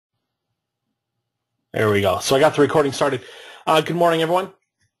There we go. So I got the recording started. Good morning, everyone.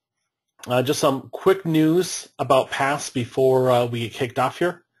 Just some quick news about PASS before we get kicked off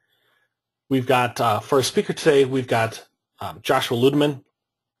here. We've got, for a speaker today, we've got Joshua Ludeman,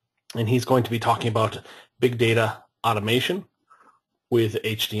 and he's going to be talking about big data automation with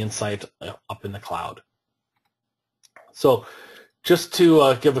HDInsight up in the cloud. So just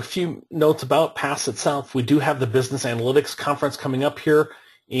to give a few notes about PASS itself, we do have the Business Analytics Conference coming up here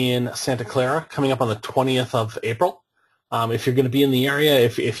in Santa Clara, coming up on the 20th of April. If you're going to be in the area,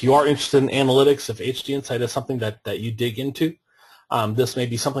 if you are interested in analytics, if HDInsight is something that you dig into, this may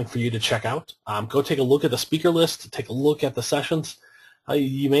be something for you to check out. Go take a look at the speaker list, take a look at the sessions.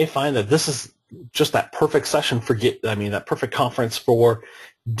 You may find that this is just that perfect session for that perfect conference for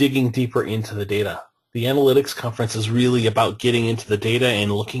digging deeper into the data. The analytics conference is really about getting into the data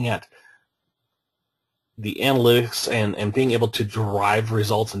and looking at the analytics and being able to derive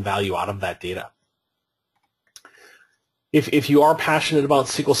results and value out of that data. If you are passionate about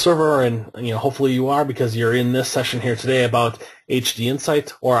SQL Server, and hopefully you are because you're in this session here today about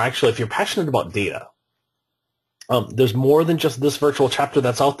HDInsight, or actually if you're passionate about data, there's more than just this virtual chapter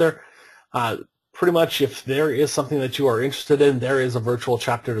that's out there. Pretty much if there is something that you are interested in, there is a virtual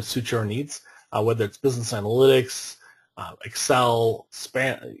chapter to suit your needs, whether it's business analytics, Excel,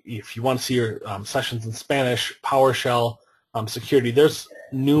 if you want to see your sessions in Spanish, PowerShell, security. There's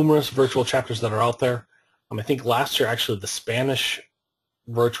numerous virtual chapters that are out there. I think last year, actually, the Spanish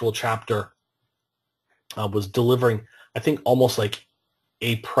virtual chapter was delivering, I think, almost like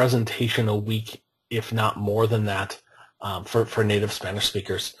a presentation a week, if not more than that, for native Spanish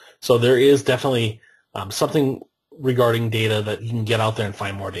speakers. So there is definitely something regarding data that you can get out there and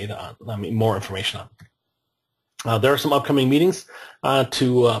find more data on, more information on. There are some upcoming meetings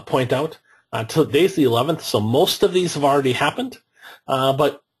to point out. Today's the 11th, so most of these have already happened,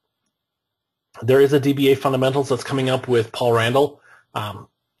 but there is a DBA Fundamentals that's coming up with Paul Randall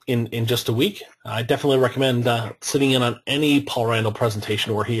in just a week. I definitely recommend sitting in on any Paul Randall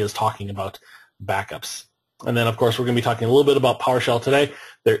presentation where he is talking about backups. And then, of course, we're going to be talking a little bit about PowerShell today.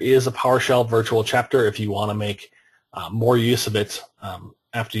 There is a PowerShell virtual chapter if you want to make more use of it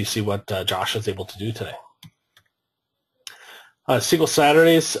after you see what Josh is able to do today. SQL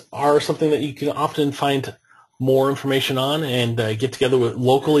Saturdays are something that you can often find more information on and get together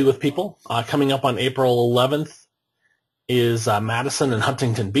locally with people. Coming up on April 11th is Madison and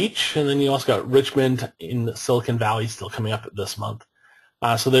Huntington Beach, and then you also got Richmond in Silicon Valley still coming up this month.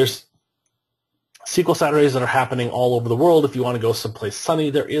 So there's SQL Saturdays that are happening all over the world. If you want to go someplace sunny,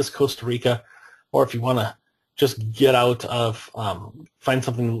 there is Costa Rica, or if you want to just get out of, find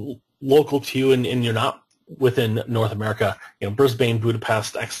something local to you and you're not within North America, Brisbane,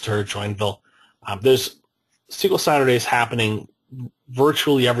 Budapest, Exeter, Joinville. There's SQL Saturdays happening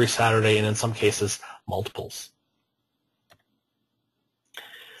virtually every Saturday, and in some cases, multiples.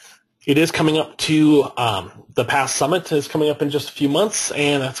 It is coming up to the PASS Summit is coming up in just a few months,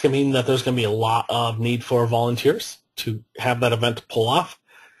 and that's going to mean that there's going to be a lot of need for volunteers to have that event pull off.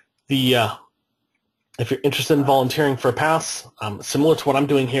 If you're interested in volunteering for PASS, similar to what I'm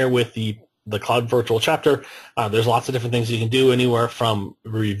doing here with the Cloud Virtual Chapter, there's lots of different things you can do, anywhere from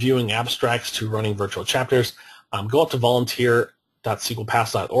reviewing abstracts to running virtual chapters. Go out to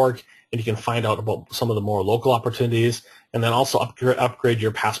volunteer.sqlpass.org, and you can find out about some of the more local opportunities, and then also upgrade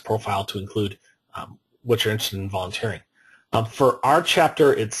your PASS profile to include what you're interested in volunteering. For our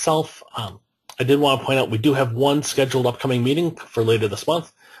chapter itself, I did want to point out we do have one scheduled upcoming meeting for later this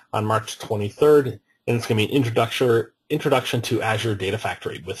month on March 23rd, and it's going to be an introduction to Azure Data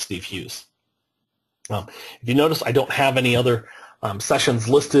Factory with Steve Hughes. If you notice, I don't have any other sessions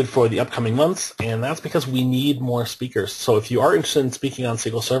listed for the upcoming months, and that's because we need more speakers. So if you are interested in speaking on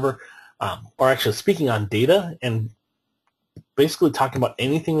SQL Server, or actually speaking on data and basically talking about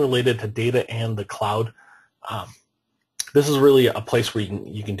anything related to data and the cloud, this is really a place where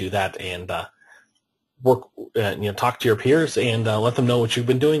you can do that and work, talk to your peers and let them know what you've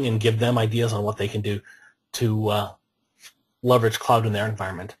been doing and give them ideas on what they can do to leverage cloud in their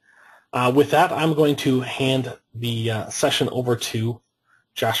environment. With that, I'm going to hand the session over to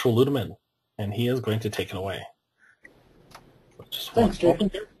Joshua Ludeman, and he is going to take it away. Just Thanks, Jay.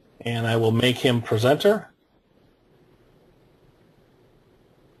 And I will make him presenter.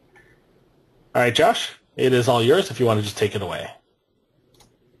 All right, Josh, it is all yours if you want to just take it away.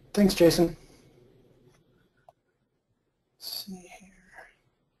 Thanks, Jason. Let's see here.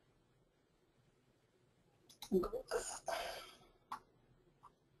 Go with that.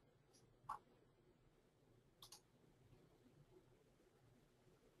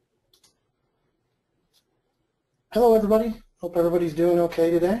 Hello, everybody. Hope everybody's doing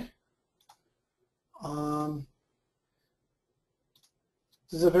okay today. This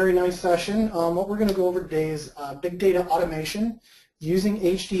is a very nice session. What we're going to go over today is big data automation using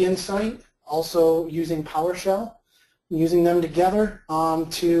HDInsight, also using PowerShell, using them together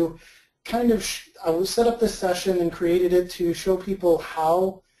to kind of, I set up this session and created it to show people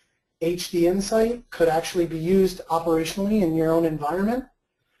how HDInsight could actually be used operationally in your own environment.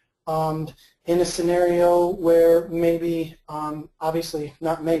 In a scenario where maybe, obviously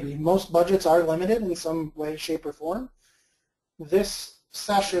not maybe, most budgets are limited in some way, shape, or form. This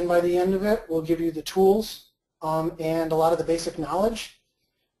session, by the end of it, will give you the tools and a lot of the basic knowledge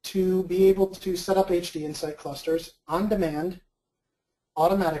to be able to set up HDInsight clusters on demand,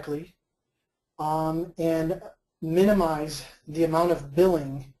 automatically, and minimize the amount of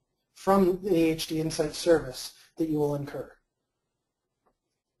billing from the HDInsight service that you will incur.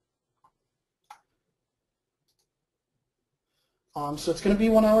 So it's going to be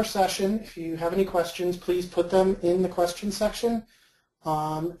a 1-hour session. If you have any questions, please put them in the question section,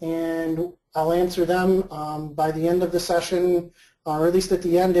 and I'll answer them by the end of the session, or at least at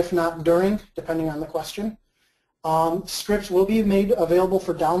the end, if not during, depending on the question. Scripts will be made available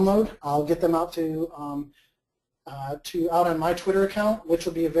for download. I'll get them out out on my Twitter account, which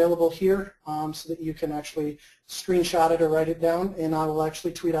will be available here, so that you can actually screenshot it or write it down, and I will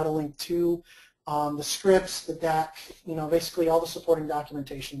actually tweet out a link to the scripts, the deck, basically all the supporting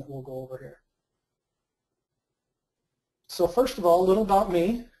documentation that we'll go over here. So first of all, a little about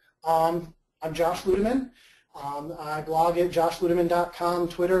me. I'm Josh Ludeman. I blog at joshludeman.com,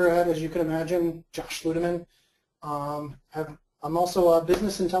 Twitter at, as you can imagine, Josh Ludeman. I'm also a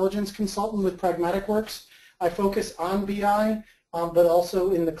business intelligence consultant with Pragmatic Works. I focus on BI, but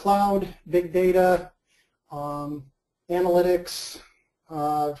also in the cloud, big data, analytics,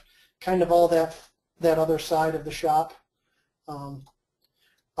 kind of all that other side of the shop.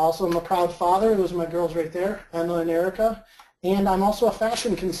 Also, I'm a proud father. Those are my girls right there, Emma and Erica. And I'm also a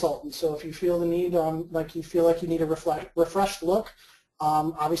fashion consultant. So if you feel the need, like you feel like you need a refreshed look,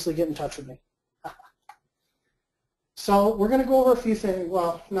 obviously get in touch with me. So we're going to go over a few things,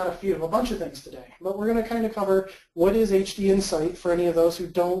 well, not a few, a bunch of things today. But we're going to kind of cover what is HDInsight for any of those who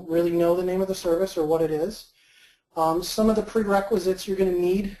don't really know the name of the service or what it is. Some of the prerequisites you're going to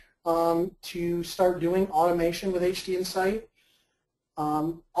need to start doing automation with HDInsight.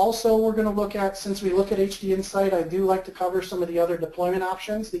 Also, we're going to look at, since we look at HDInsight, I do like to cover some of the other deployment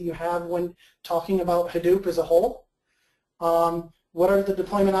options that you have when talking about Hadoop as a whole. What are the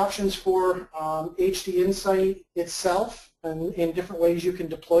deployment options for HDInsight itself, and in different ways you can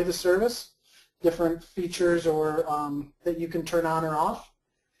deploy the service, different features or that you can turn on or off.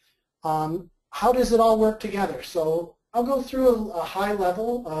 How does it all work together? So I'll go through a high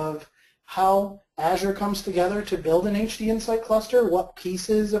level of how Azure comes together to build an HDInsight cluster, what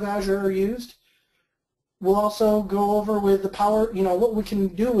pieces of Azure are used. We'll also go over with the what we can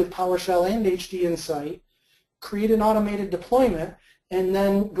do with PowerShell and HDInsight, create an automated deployment, and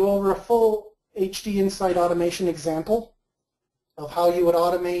then go over a full HDInsight automation example of how you would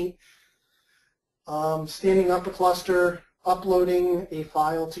automate standing up a cluster, uploading a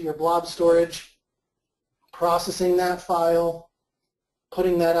file to your blob storage, processing that file,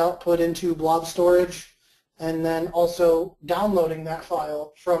 putting that output into blob storage, and then also downloading that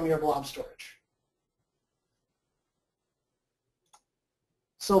file from your blob storage.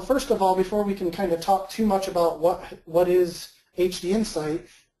 So first of all, before we can kind of talk too much about what is HDInsight,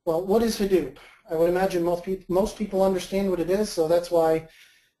 well, what is Hadoop? I would imagine most people understand what it is, so that's why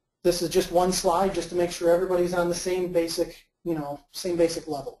this is just one slide, just to make sure everybody's on the same basic, same basic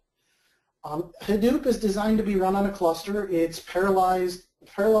level. Hadoop is designed to be run on a cluster. It's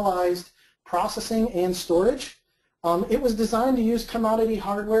parallelized processing and storage. It was designed to use commodity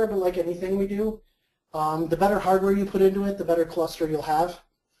hardware, but like anything we do, the better hardware you put into it, the better cluster you'll have.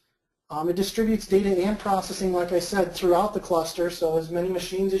 It distributes data and processing, like I said, throughout the cluster, so as many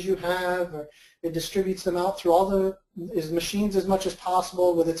machines as you have, it distributes them out through all the machines as much as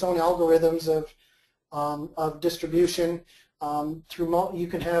possible with its own algorithms of distribution. You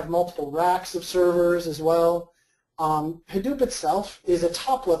can have multiple racks of servers as well. Hadoop itself is a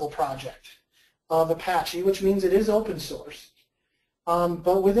top-level project of Apache, which means it is open source.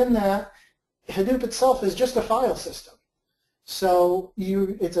 But within that, Hadoop itself is just a file system. So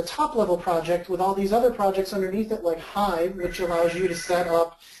it's a top-level project with all these other projects underneath it, like Hive, which allows you to set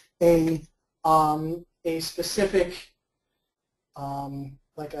up a specific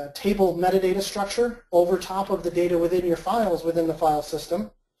like a table metadata structure over top of the data within your files within the file system.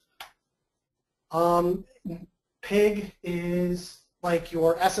 Pig is like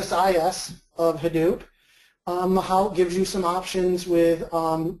your SSIS of Hadoop. How it gives you some options with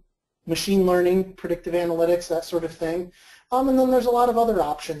machine learning, predictive analytics, that sort of thing. And then there's a lot of other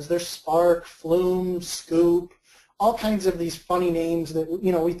options. There's Spark, Flume, Scoop, all kinds of these funny names that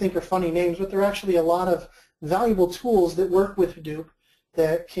we think are funny names, but they're actually a lot of valuable tools that work with Hadoop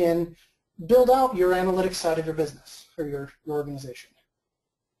that can build out your analytics side of your business or your organization.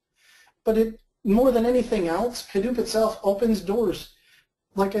 But more than anything else, Hadoop itself opens doors,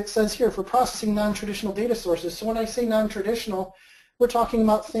 like it says here, for processing non-traditional data sources. So when I say non-traditional, we're talking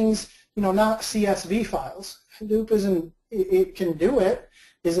about things, not CSV files. Hadoop it can do it.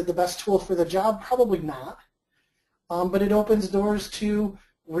 Is it the best tool for the job? Probably not. But it opens doors to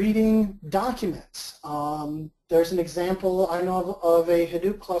reading documents. There's an example I know of a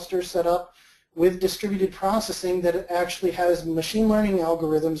Hadoop cluster set up with distributed processing that actually has machine learning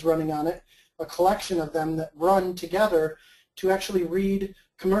algorithms running on it, a collection of them that run together to actually read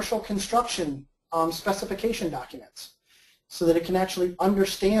commercial construction specification documents so that it can actually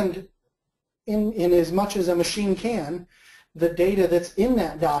understand in as much as a machine can the data that's in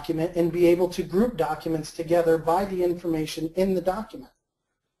that document and be able to group documents together by the information in the document.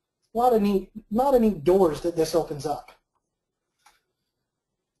 A lot of neat doors that this opens up.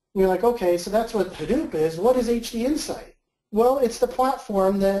 You're like, okay, so that's what Hadoop is. What is HDInsight? Well, it's the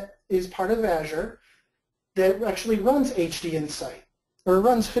platform that is part of Azure that actually runs HDInsight, or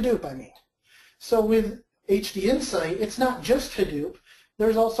runs Hadoop, I mean. So with HDInsight, it's not just Hadoop.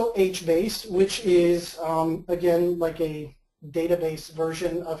 There's also HBase, which is, again, like a database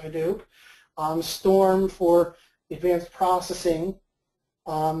version of Hadoop. Storm for advanced processing.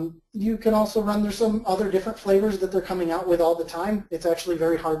 You can also run, there's some other different flavors that they're coming out with all the time. It's actually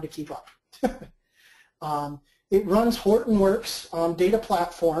very hard to keep up. It runs Hortonworks data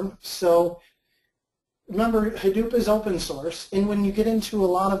platform. So remember, Hadoop is open source, and when you get into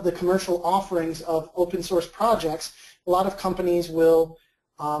a lot of the commercial offerings of open source projects, a lot of companies will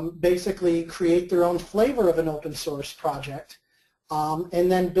basically create their own flavor of an open source project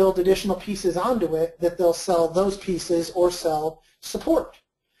and then build additional pieces onto it that they'll sell those pieces or sell support.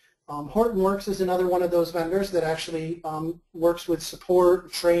 Hortonworks is another one of those vendors that actually works with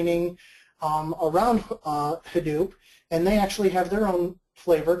support, training around Hadoop, and they actually have their own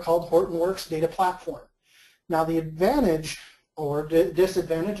flavor called Hortonworks Data Platform. Now the advantage or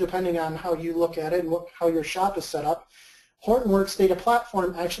disadvantage, depending on how you look at it and how your shop is set up, Hortonworks Data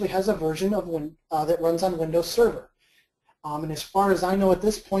Platform actually has a version of that runs on Windows Server. And as far as I know at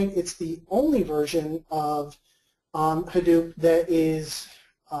this point, it's the only version of Hadoop that is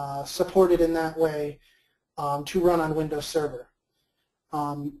supported in that way to run on Windows Server.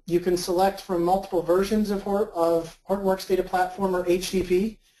 You can select from multiple versions of Hortonworks Data Platform or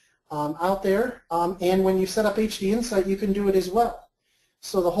HDP out there, and when you set up HDInsight, you can do it as well.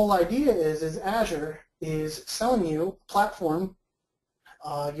 So the whole idea is Azure is selling you a platform,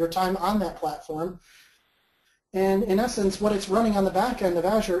 your time on that platform, and in essence what it's running on the back end of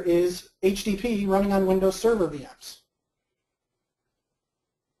Azure is HDP running on Windows Server VMs.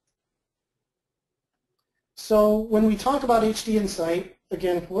 So when we talk about HDInsight,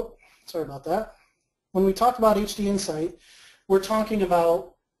 again, sorry about that. When we talk about HDInsight, we're talking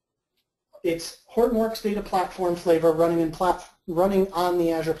about its Hortonworks Data Platform flavor running on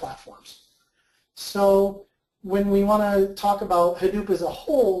the Azure platforms. So when we want to talk about Hadoop as a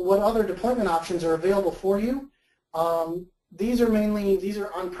whole, what other deployment options are available for you? These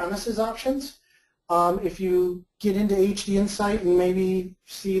are on-premises options. If you get into HDInsight and maybe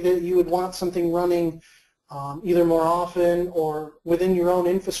see that you would want something running either more often or within your own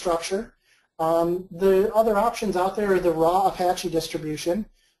infrastructure, the other options out there are the raw Apache distribution,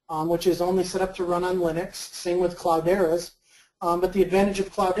 which is only set up to run on Linux, same with Cloudera's. But the advantage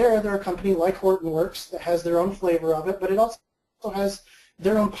of Cloudera, they're a company like Hortonworks that has their own flavor of it, but it also has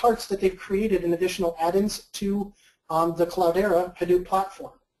their own parts that they've created and additional add-ins to the Cloudera Hadoop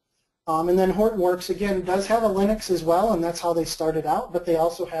platform. And then Hortonworks, again, does have a Linux as well, and that's how they started out, but they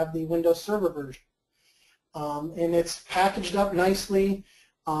also have the Windows Server version. And it's packaged up nicely,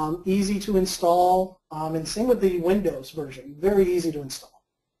 easy to install, and same with the Windows version, very easy to install.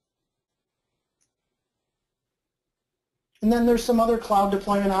 And then there's some other cloud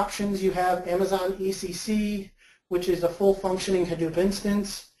deployment options. You have Amazon ECC, which is a full functioning Hadoop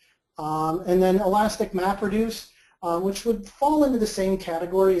instance, and then Elastic MapReduce, which would fall into the same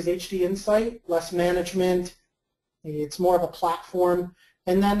category as HDInsight, less management, it's more of a platform.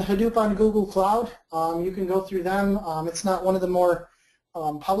 And then Hadoop on Google Cloud, you can go through them. It's not one of the more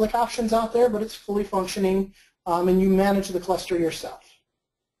public options out there, but it's fully functioning, and you manage the cluster yourself.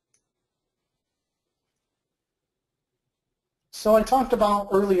 So I talked about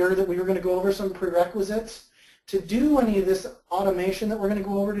earlier that we were going to go over some prerequisites. To do any of this automation that we're going to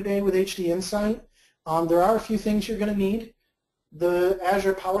go over today with HDInsight, there are a few things you're going to need. The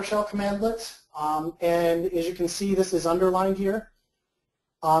Azure PowerShell commandlets, and as you can see, this is underlined here.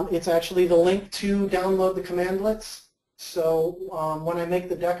 It's actually the link to download the commandlets. So when I make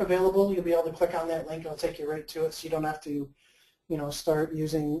the deck available, you'll be able to click on that link. It'll take you right to it, so you don't have to, start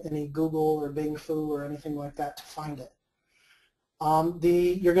using any Google or Bing Fu or anything like that to find it.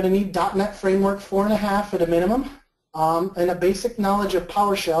 You're going to need .NET Framework 4.5 at a minimum, and a basic knowledge of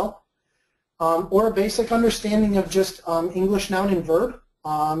PowerShell, or a basic understanding of just English noun and verb.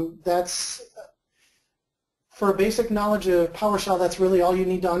 For a basic knowledge of PowerShell, that's really all you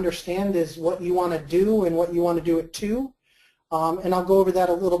need to understand is what you want to do and what you want to do it to. And I'll go over that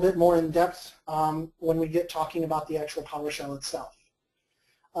a little bit more in depth when we get talking about the actual PowerShell itself.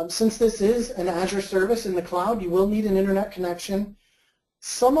 Since this is an Azure service in the cloud, you will need an internet connection.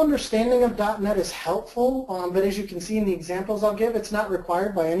 Some understanding of .NET is helpful, but as you can see in the examples I'll give, it's not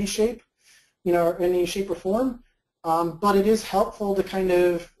required by any shape, any shape or form. But it is helpful to kind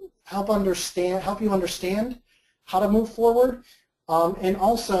of help you understand how to move forward. And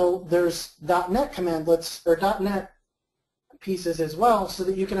also, there's .NET commandlets or .NET pieces as well, so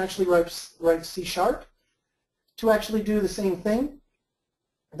that you can actually write C# to actually do the same thing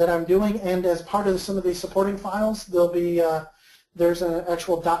that I'm doing. And as part of some of these supporting files, there'll be there's an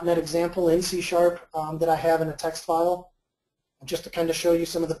actual .NET example in C# that I have in a text file, just to kind of show you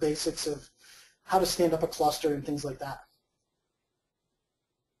some of the basics of how to stand up a cluster and things like that.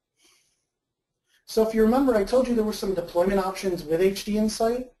 So if you remember, I told you there were some deployment options with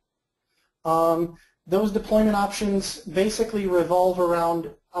HDInsight. Those deployment options basically revolve around,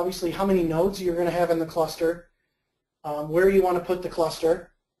 obviously, how many nodes you're going to have in the cluster, where you want to put the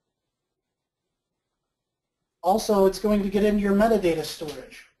cluster. Also, it's going to get into your metadata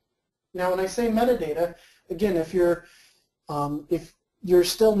storage. Now, when I say metadata, again, if you're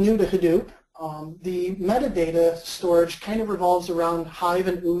still new to Hadoop, the metadata storage kind of revolves around Hive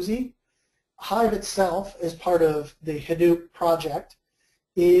and Oozie. Hive itself, as part of the Hadoop project,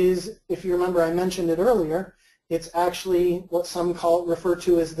 is, if you remember, I mentioned it earlier, it's actually what some refer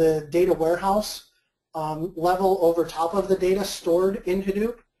to as the data warehouse level over top of the data stored in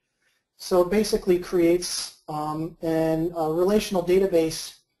Hadoop. So it basically creates a relational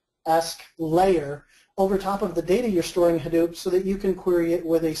database-esque layer over top of the data you're storing in Hadoop so that you can query it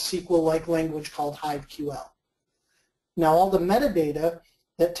with a SQL-like language called HiveQL. Now, all the metadata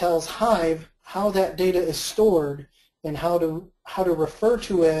that tells Hive how that data is stored and how to refer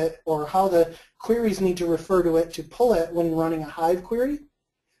to it, or how the queries need to refer to it to pull it when running a Hive query,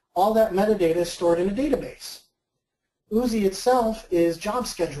 all that metadata is stored in a database. Oozie itself is job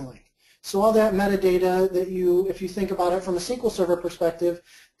scheduling. So all that metadata that if you think about it from a SQL Server perspective,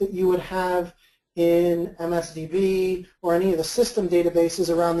 that you would have in MSDB or any of the system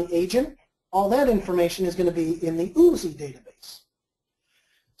databases around the agent, all that information is going to be in the Oozie database.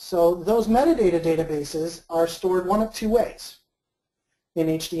 So those metadata databases are stored one of two ways in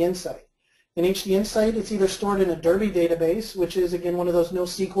HDInsight. In HDInsight, it's either stored in a Derby database, which is, again, one of those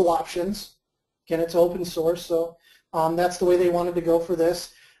NoSQL options. Again, it's open source, so that's the way they wanted to go for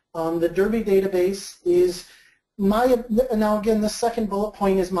this. The Derby database is now again, the second bullet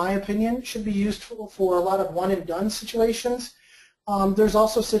point is my opinion, should be used for a lot of one and done situations. There's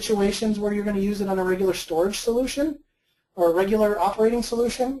also situations where you're going to use it on a regular storage solution or a regular operating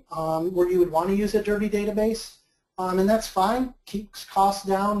solution where you would want to use a Derby database, and that's fine, keeps costs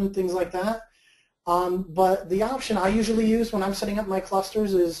down and things like that. But the option I usually use when I'm setting up my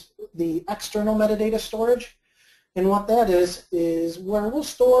clusters is the external metadata storage. And what that is where we'll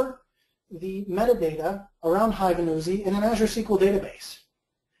store the metadata around Hive and Oozie in an Azure SQL database.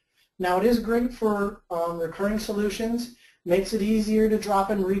 Now, it is great for recurring solutions. Makes it easier to drop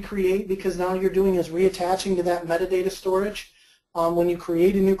and recreate, because now you're doing is reattaching to that metadata storage when you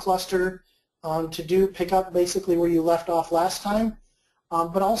create a new cluster to pick up basically where you left off last time.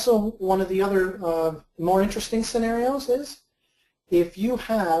 But also, one of the other more interesting scenarios is if you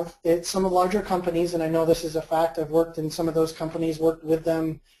have some of the larger companies, and I know this is a fact, I've worked in some of those companies, worked with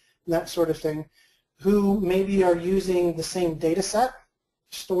them, that sort of thing, who maybe are using the same data set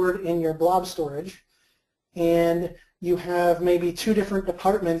stored in your blob storage, and you have maybe two different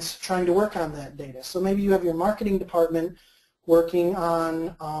departments trying to work on that data. So maybe you have your marketing department working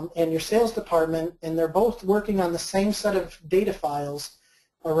on, and your sales department, and they're both working on the same set of data files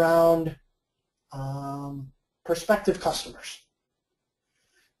around prospective customers.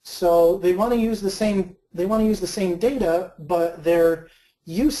 So they want to use the same data, but their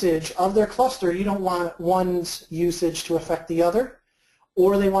usage of their cluster, you don't want one's usage to affect the other,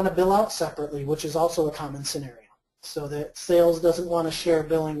 or they want to bill out separately, which is also a common scenario, so that sales doesn't want to share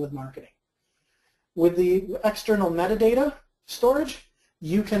billing with marketing. With the external metadata storage,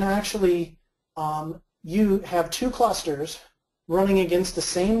 you can actually you have two clusters running against the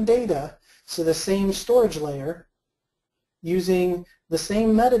same data, so the same storage layer, using the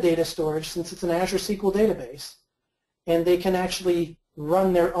same metadata storage since it's an Azure SQL database, and they can actually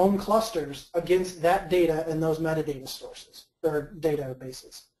run their own clusters against that data and those metadata sources or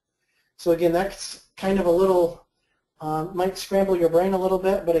databases. So again, that's kind of a little, might scramble your brain a little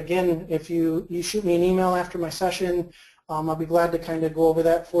bit, but again, if you shoot me an email after my session, I'll be glad to kind of go over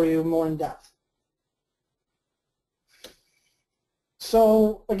that for you more in depth.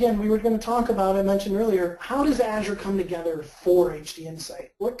 So again, we were going to talk about, I mentioned earlier, how does Azure come together for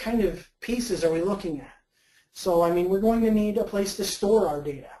HDInsight? What kind of pieces are we looking at? So I mean, we're going to need a place to store our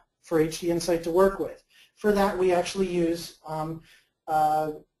data for HDInsight to work with. For that, we actually use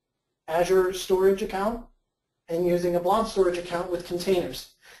Azure storage account and using a blob storage account with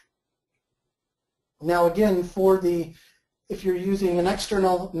containers. Now again, if you're using an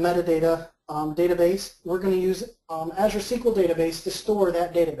external metadata database, we're going to use Azure SQL database to store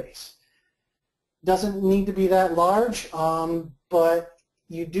that database. Doesn't need to be that large, but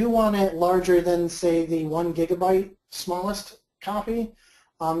you do want it larger than, say, the 1 GB smallest copy.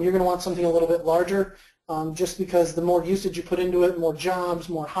 You're going to want something a little bit larger, just because the more usage you put into it, more jobs,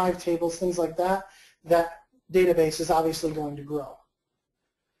 more Hive tables, things like that, that database is obviously going to grow.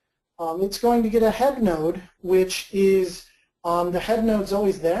 It's going to get a head node, which is, the head node's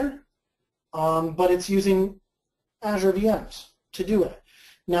always there, but it's using Azure VMs to do it.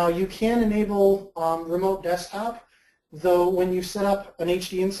 Now you can enable remote desktop, though when you set up an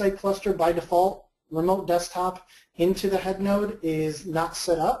HDInsight cluster, by default, remote desktop into the head node is not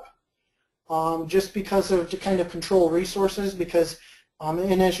set up, just because of to kind of control resources, because,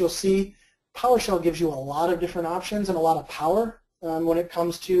 and as you'll see, PowerShell gives you a lot of different options and a lot of power when it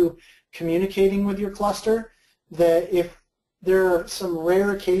comes to communicating with your cluster, that if there are some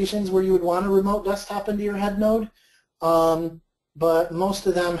rare occasions where you would want a remote desktop into your head node, but most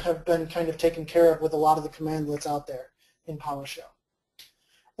of them have been kind of taken care of with a lot of the commandlets out there in PowerShell.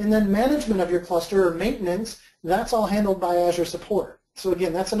 And then management of your cluster, or maintenance, that's all handled by Azure support. So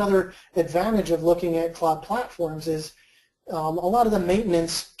again, that's another advantage of looking at cloud platforms is a lot of the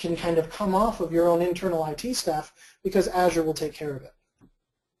maintenance can kind of come off of your own internal IT staff because Azure will take care of it.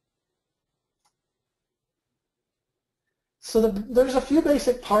 So there's a few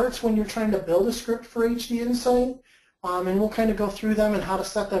basic parts when you're trying to build a script for HDInsight, and we'll kind of go through them and how to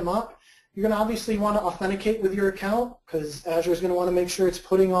set them up. You're going to obviously want to authenticate with your account because Azure is going to want to make sure it's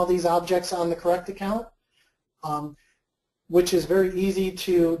putting all these objects on the correct account, which is very easy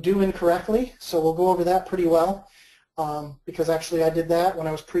to do incorrectly. So we'll go over that pretty well because actually I did that when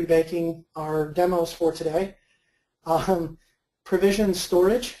I was pre-baking our demos for today. Provision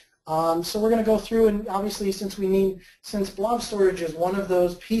storage. So we're going to go through, and obviously since blob storage is one of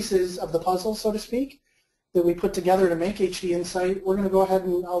those pieces of the puzzle, so to speak, that we put together to make HDInsight, we're going to go ahead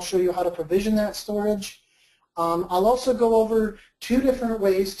and I'll show you how to provision that storage. I'll also go over two different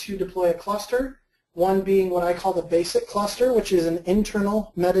ways to deploy a cluster, one being what I call the basic cluster, which is an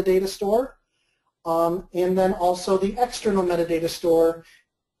internal metadata store, and then also the external metadata store,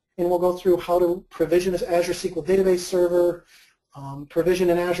 and we'll go through how to provision an Azure SQL database server, provision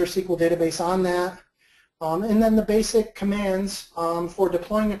an Azure SQL database on that, and then the basic commands for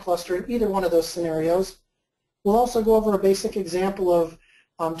deploying a cluster in either one of those scenarios. We'll also go over a basic example of,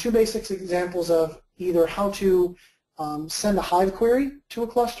 two basic examples of either how to send a Hive query to a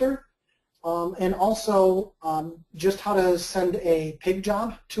cluster, and also just how to send a pig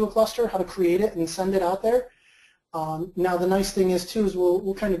job to a cluster, how to create it and send it out there. Now the nice thing is too is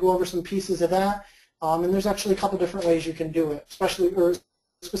we'll kind of go over some pieces of that, and there's actually a couple different ways you can do it,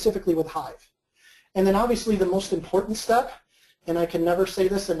 specifically with Hive. And then obviously the most important step, and I can never say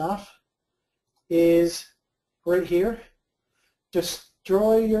this enough, is right here.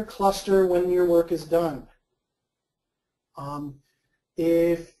 Destroy your cluster when your work is done.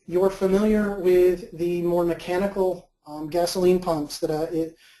 If you're familiar with the more mechanical gasoline pumps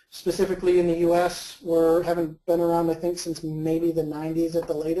that specifically in the US haven't been around I think since maybe the 90s at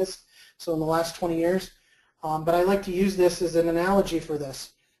the latest, so in the last 20 years, but I like to use this as an analogy for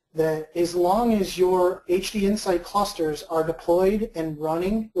this, that as long as your HDInsight clusters are deployed and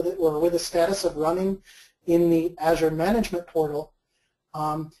running with a status of running in the Azure Management Portal,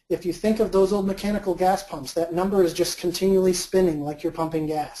 if you think of those old mechanical gas pumps, that number is just continually spinning like you're pumping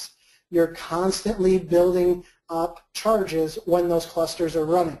gas. You're constantly building up charges when those clusters are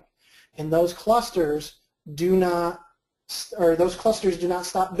running. And those clusters do not or those clusters do not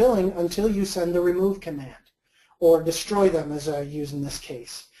stop billing until you send the remove command, or destroy them as I use in this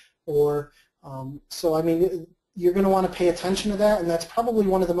case. Or so I mean, you're going to want to pay attention to that, and that's probably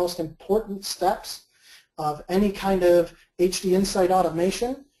one of the most important steps of any kind of HDInsight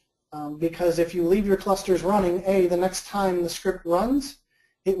automation, because if you leave your clusters running, the next time the script runs,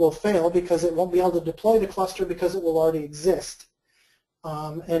 it will fail because it won't be able to deploy the cluster because it will already exist.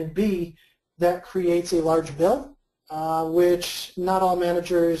 And B, that creates a large bill, which not all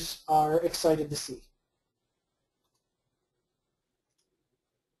managers are excited to see.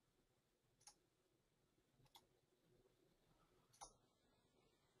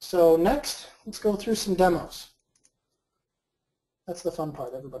 So next, let's go through some demos. That's the fun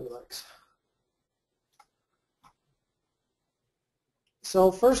part everybody likes.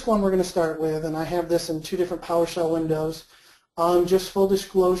 So first one we're going to start with, and I have this in 2 different PowerShell windows. Just full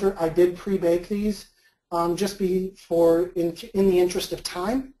disclosure, I did pre-bake these just in the interest of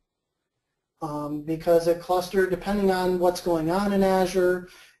time, because a cluster, depending on what's going on in Azure,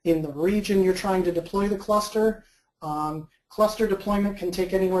 in the region you're trying to deploy the cluster, cluster deployment can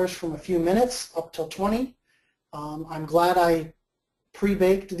take anywhere from a few minutes up till 20. I'm glad I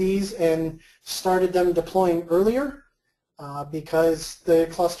pre-baked these and started them deploying earlier, because the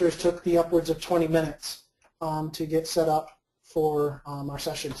clusters took the upwards of 20 minutes to get set up for our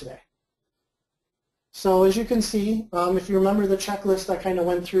session today. So as you can see, if you remember the checklist I kind of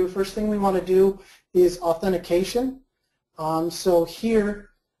went through, first thing we want to do is authentication. So here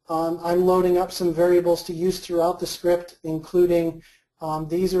I'm loading up some variables to use throughout the script, including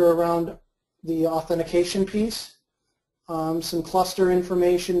these are around the authentication piece, some cluster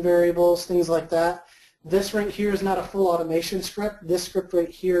information variables, things like that. This right here is not a full automation script. This script right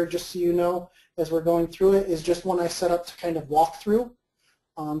here, just so you know, as we're going through it, is just one I set up to kind of walk through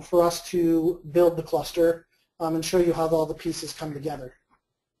for us to build the cluster and show you how all the pieces come together.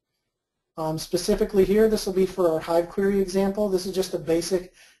 Specifically here, this will be for our Hive query example. This is just a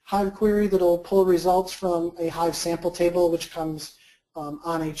basic Hive query that will pull results from a Hive sample table which comes on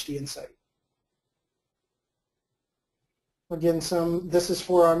HDInsight. Again, this is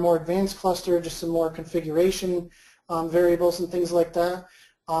for our more advanced cluster, just some more configuration variables and things like that.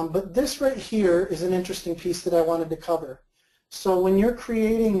 But this right here is an interesting piece that I wanted to cover. So when you're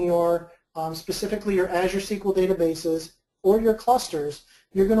creating your, specifically your Azure SQL databases or your clusters,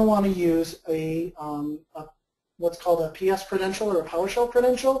 you're going to want to use what's called a PS credential or a PowerShell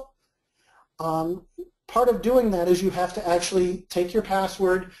credential. Part of doing that is you have to actually take your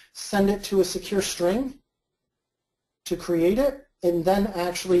password, send it to a secure string to create it, and then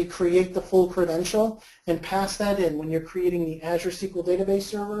actually create the full credential and pass that in when you're creating the Azure SQL database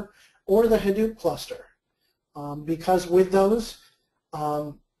server or the Hadoop cluster. Because with those,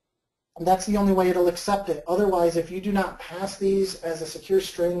 that's the only way it'll accept it. Otherwise, if you do not pass these as a secure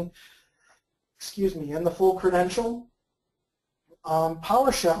string, and the full credential,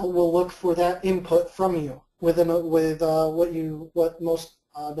 PowerShell will look for that input from you with what most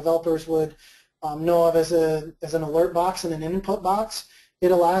developers would know of as an alert box and an input box.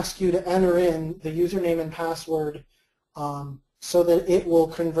 It'll ask you to enter in the username and password so that it will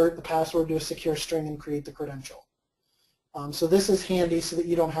convert the password to a secure string and create the credential. So this is handy so that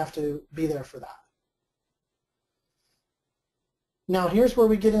you don't have to be there for that. Now here's where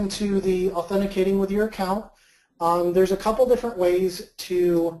we get into the authenticating with your account. There's a couple different ways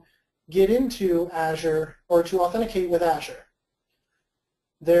to get into Azure or to authenticate with Azure.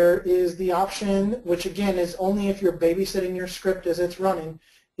 There is the option, which again is only if you're babysitting your script as it's running,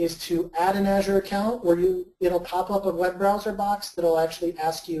 is to add an Azure account where it'll pop up a web browser box that'll actually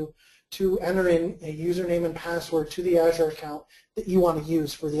ask you to enter in a username and password to the Azure account that you want to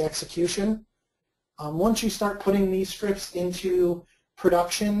use for the execution. Once you start putting these scripts into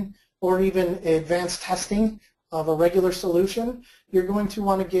production or even advanced testing of a regular solution, you're going to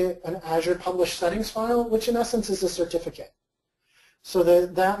want to get an Azure published settings file, which in essence is a certificate. So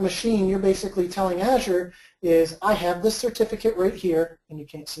that machine, you're basically telling Azure is, I have this certificate right here, and you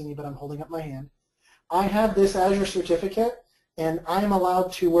can't see me, but I'm holding up my hand. I have this Azure certificate, and I am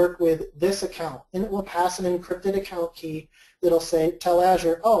allowed to work with this account. And it will pass an encrypted account key that'll tell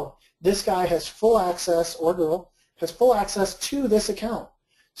Azure, oh, this guy has full access, or girl, has full access to this account.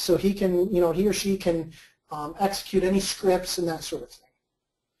 So he can, he or she can execute any scripts and that sort of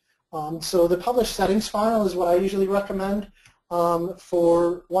thing. So the published settings file is what I usually recommend.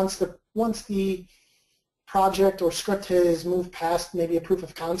 For once the project or script has moved past maybe a proof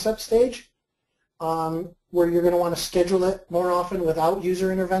of concept stage, where you're going to want to schedule it more often without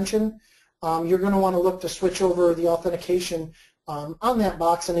user intervention, you're going to want to look to switch over the authentication on that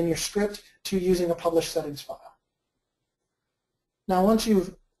box and in your script to using a published settings file. Now once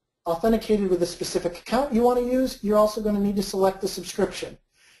you've authenticated with a specific account you want to use, you're also going to need to select the subscription,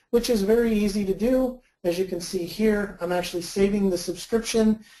 which is very easy to do. As you can see here, I'm actually saving the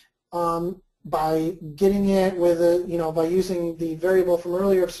subscription by getting it with by using the variable from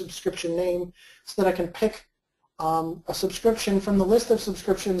earlier, subscription name, so that I can pick a subscription from the list of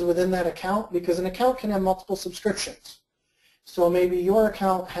subscriptions within that account, because an account can have multiple subscriptions. So maybe your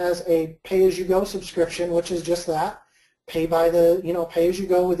account has a pay-as-you-go subscription, which is just that, pay as you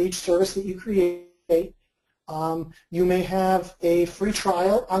go with each service that you create. You may have a free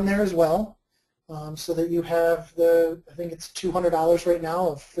trial on there as well, so that you have I think it's $200 right now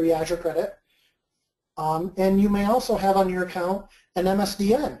of free Azure credit. And you may also have on your account an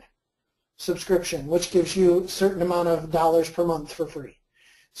MSDN subscription, which gives you a certain amount of dollars per month for free.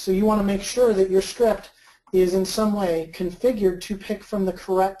 So you want to make sure that your script is in some way configured to pick from the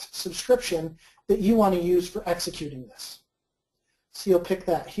correct subscription that you want to use for executing this. So you'll pick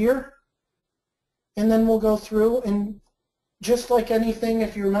that here, and then we'll go through, and just like anything,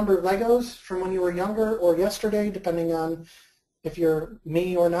 if you remember Legos from when you were younger or yesterday, depending on if you're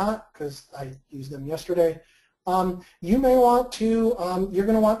me or not, because I used them yesterday, you may want to, you're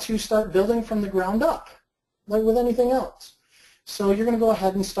going to want to start building from the ground up, like with anything else. So you're going to go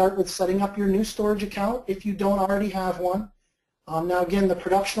ahead and start with setting up your new storage account if you don't already have one. Now again, the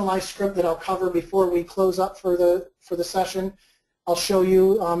productionalized script that I'll cover before we close up for the session, I'll show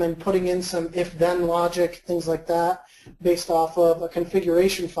you and putting in some if-then logic, things like that, based off of a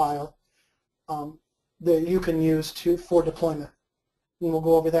configuration file that you can use for deployment. And we'll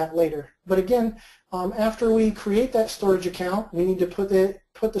go over that later. But again, after we create that storage account, we need to put the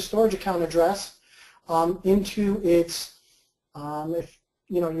storage account address into its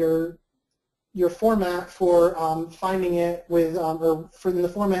your format for finding it with or for the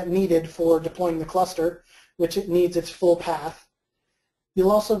format needed for deploying the cluster, which it needs its full path.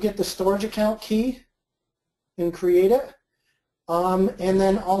 You'll also get the storage account key and create it, and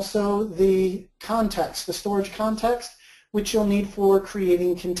then also the context, the storage context, which you'll need for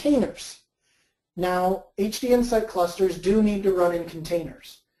creating containers. Now, HDInsight clusters do need to run in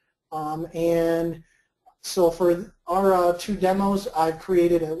containers, and so for our two demos, I've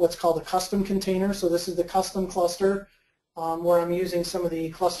created what's called a custom container. So this is the custom cluster where I'm using some of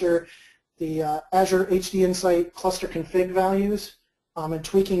the Azure HDInsight cluster config values and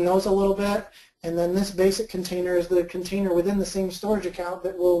tweaking those a little bit. And then this basic container is the container within the same storage account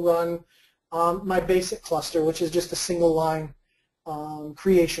that will run my basic cluster, which is just a single line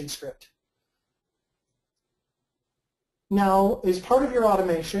creation script. Now, as part of your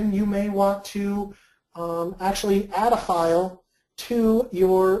automation, you may want to actually add a file to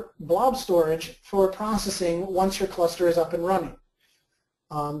your blob storage for processing once your cluster is up and running.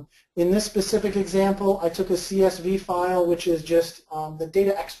 In this specific example, I took a CSV file, which is just the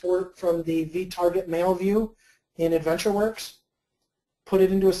data export from the vtarget mail view in AdventureWorks, put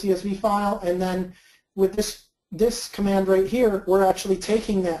it into a CSV file, and then with this command right here, we're actually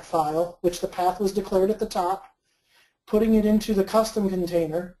taking that file, which the path was declared at the top, putting it into the custom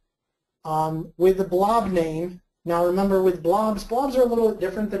container with the blob name. Now remember, with blobs are a little bit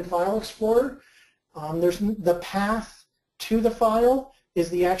different than File Explorer. There's the path to the file is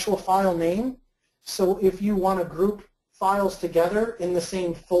the actual file name. So if you want to group files together in the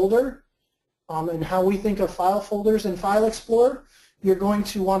same folder, and how we think of file folders in File Explorer, you're going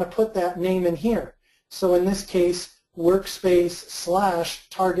to want to put that name in here. So in this case,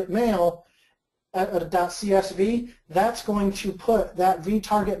 workspace/targetmail .csv, that's going to put that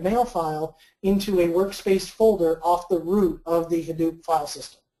vtarget mail file into a workspace folder off the root of the Hadoop file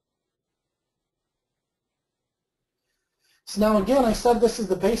system. So now again, I said this is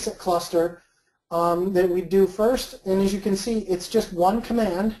the basic cluster that we do first, and as you can see, it's just one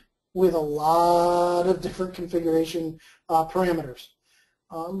command with a lot of different configuration parameters.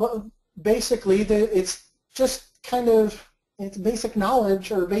 But basically, it's just kind of, it's basic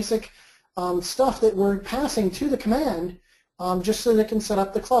knowledge or basic stuff that we're passing to the command just so that it can set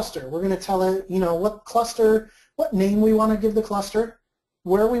up the cluster. We're going to tell it, what cluster, what name we want to give the cluster,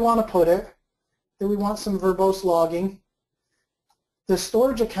 where we want to put it, that we want some verbose logging, the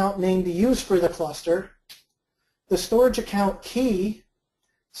storage account name to use for the cluster, the storage account key,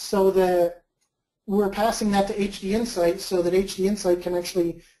 so that we're passing that to HDInsight so that HDInsight can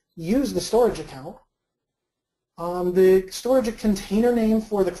actually use the storage account, the storage container name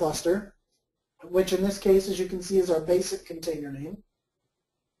for the cluster, which in this case, as you can see, is our basic container name,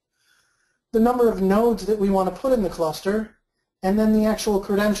 the number of nodes that we want to put in the cluster, and then the actual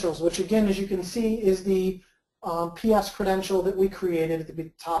credentials, which again, as you can see, is the PS credential that we created at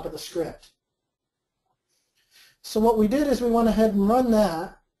the top of the script. So what we did is we went ahead and run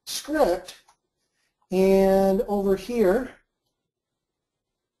that script, and over here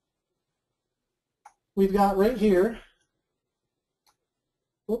we've got right here,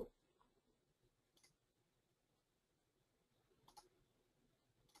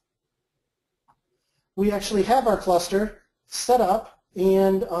 we actually have our cluster set up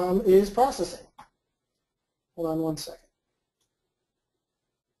and is processing. Hold on one second.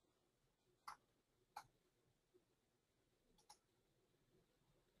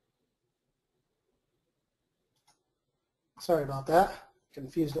 Sorry about that.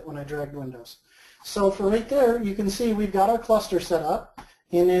 Confused it when I dragged windows. So for right there, you can see we've got our cluster set up,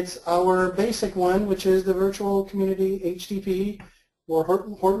 and it's our basic one, which is the Virtual Community HTTP or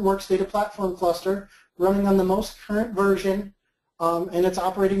Hortonworks Data Platform Cluster, running on the most current version, and its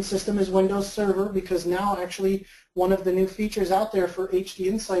operating system is Windows Server, because now actually one of the new features out there for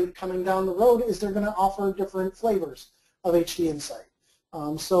HDInsight coming down the road is they're going to offer different flavors of HDInsight.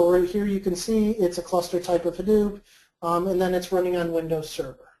 So right here you can see it's a cluster type of Hadoop, and then it's running on Windows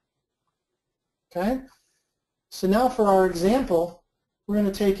Server. Okay? So now for our example, we're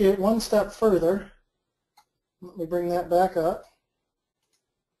going to take it one step further. Let me bring that back up.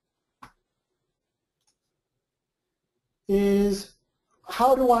 Is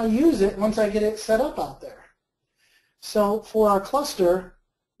how do I use it once I get it set up out there? So for our cluster,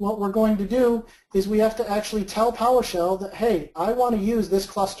 what we're going to do is we have to actually tell PowerShell that, hey, I want to use this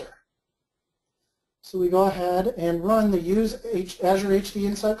cluster. So we go ahead and run the use Azure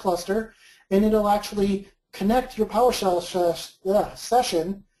HDInsight cluster, and it'll actually connect your PowerShell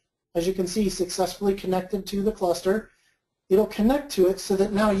session. As you can see, successfully connected to the cluster. It'll connect to it so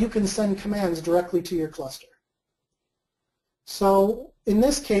that now you can send commands directly to your cluster. So in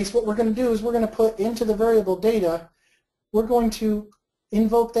this case, what we're going to do is we're going to put into the variable data, we're going to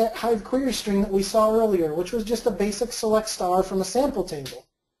invoke that Hive query string that we saw earlier, which was just a basic select star from a sample table.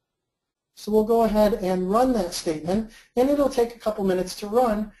 So we'll go ahead and run that statement, and it'll take a couple minutes to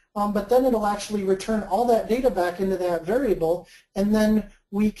run, but then it'll actually return all that data back into that variable, and then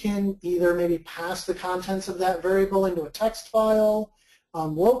we can either maybe pass the contents of that variable into a text file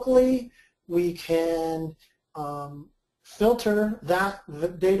locally. We can filter that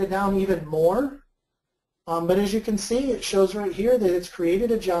data down even more. But as you can see, it shows right here that it's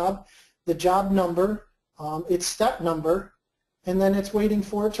created a job, the job number, its step number, and then it's waiting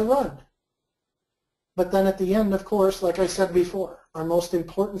for it to run. But then at the end, of course, like I said before, our most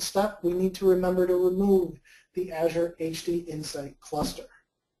important step, we need to remember to remove the Azure HDInsight cluster.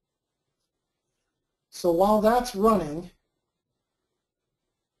 So while that's running,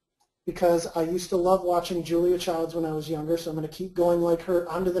 because I used to love watching Julia Childs when I was younger, so I'm going to keep going like her,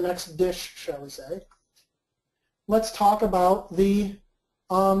 on to the next dish, shall we say. Let's talk about the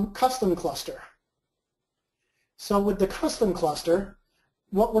custom cluster. So with the custom cluster,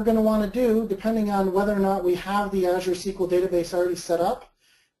 what we're going to want to do, depending on whether or not we have the Azure SQL database already set up,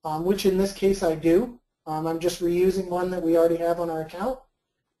 which in this case I do. I'm just reusing one that we already have on our account.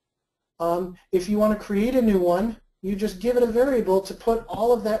 If you want to create a new one, you just give it a variable to put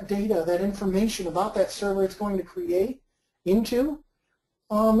all of that data, that information about that server it's going to create into,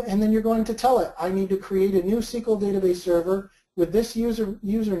 and then you're going to tell it, I need to create a new SQL database server with this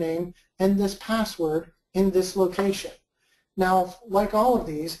username and this password in this location. Now, like all of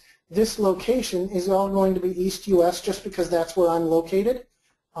these, this location is all going to be East US just because that's where I'm located,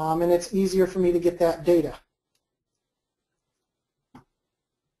 and it's easier for me to get that data.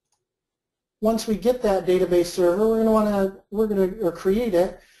 Once we get that database server, we're going to create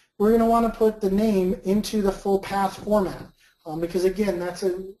it. We're going to want to put the name into the full path format, because again, that's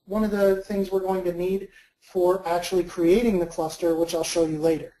one of the things we're going to need for actually creating the cluster, which I'll show you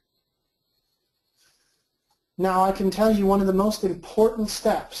later. Now, I can tell you one of the most important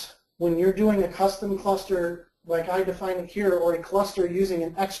steps when you're doing a custom cluster, like I define it here, or a cluster using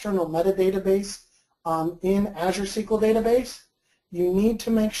an external metadatabase in Azure SQL database, you need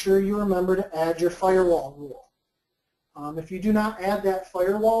to make sure you remember to add your firewall rule. If you do not add that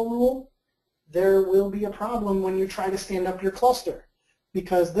firewall rule, there will be a problem when you try to stand up your cluster,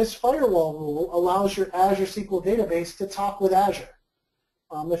 because this firewall rule allows your Azure SQL database to talk with Azure.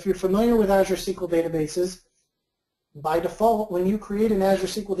 If you're familiar with Azure SQL databases, by default, when you create an Azure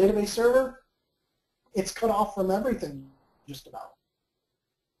SQL database server, it's cut off from everything, just about.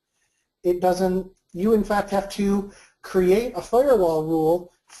 It doesn't, you in fact have to create a firewall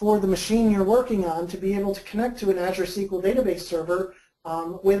rule for the machine you're working on to be able to connect to an Azure SQL database server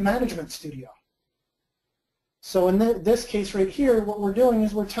with Management Studio. So in this case right here, what we're doing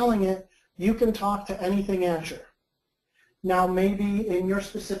is we're telling it, you can talk to anything Azure. Now maybe in your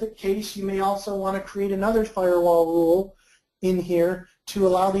specific case you may also want to create another firewall rule in here to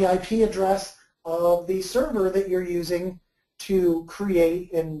allow the IP address of the server that you're using to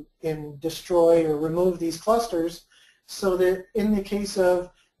create and destroy or remove these clusters, so that in the case of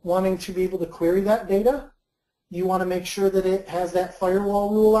wanting to be able to query that data, you want to make sure that it has that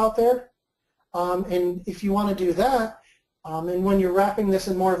firewall rule out there. And if you want to do that, and when you're wrapping this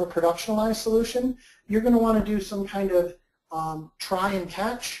in more of a productionalized solution, you're going to want to do some kind of try and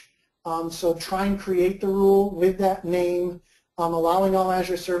catch. So try and create the rule with that name, allowing all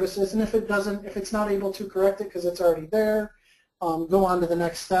Azure services, and if it's not able to correct it because it's already there, go on to the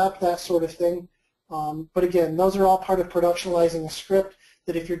next step, that sort of thing. But again, those are all part of productionalizing a script,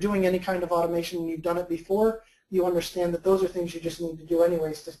 that if you're doing any kind of automation and you've done it before, you understand that those are things you just need to do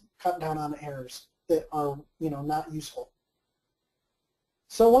anyways to cut down on errors that are, not useful.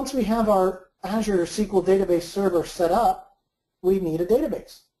 So once we have our Azure SQL database server set up, we need a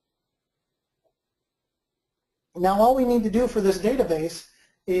database. Now all we need to do for this database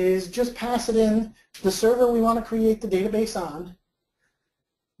is just pass it in the server we want to create the database on,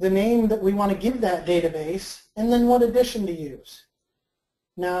 the name that we want to give that database, and then what edition to use.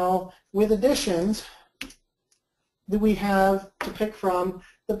 Now with editions that we have to pick from,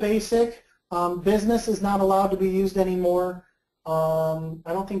 the basic, business is not allowed to be used anymore. I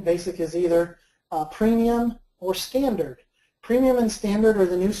don't think basic is either. Premium or standard. Premium and standard are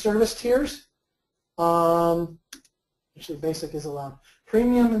the new service tiers. Actually, basic is allowed.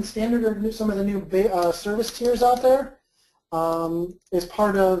 Premium and standard are some of the new service tiers out there. As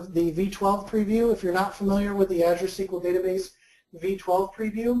part of the V12 preview, if you're not familiar with the Azure SQL Database V12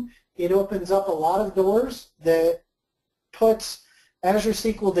 preview, it opens up a lot of doors that puts Azure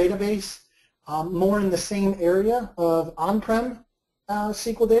SQL Database more in the same area of on-prem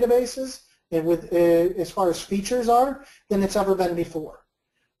SQL databases, and with as far as features are, than it's ever been before.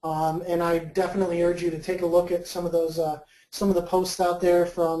 And I definitely urge you to take a look at some of those, some of the posts out there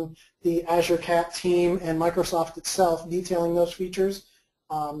from the Azure Cat team and Microsoft itself detailing those features.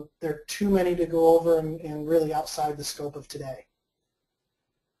 There are too many to go over and really outside the scope of today.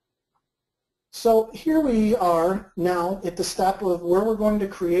 So here we are now at the step of where we're going to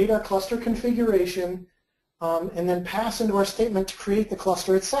create our cluster configuration and then pass into our statement to create the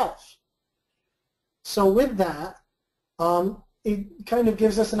cluster itself. So with that, it kind of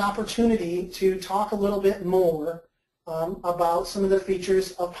gives us an opportunity to talk a little bit more about some of the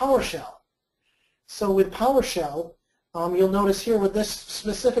features of PowerShell. So with PowerShell, you'll notice here with this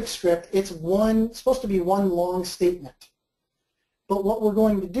specific script, it's supposed to be one long statement. But what we're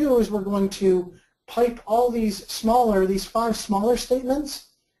going to do is we're going to pipe all these 5 smaller statements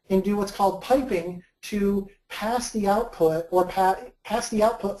and do what's called piping to pass the output, or pass the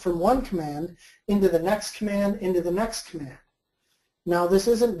output from one command into the next command, into the next command. Now this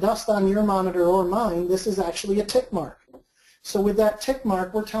isn't dust on your monitor or mine, this is actually a tick mark. So with that tick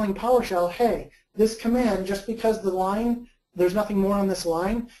mark, we're telling PowerShell, hey, this command, just because the line, there's nothing more on this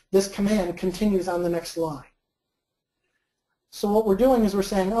line, this command continues on the next line. So what we're doing is we're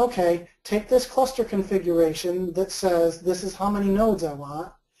saying, okay, take this cluster configuration that says this is how many nodes I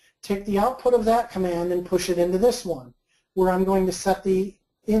want, take the output of that command and push it into this one, where I'm going to set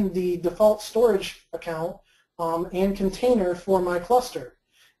in the default storage account and container for my cluster.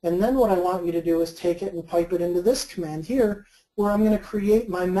 And then what I want you to do is take it and pipe it into this command here, where I'm going to create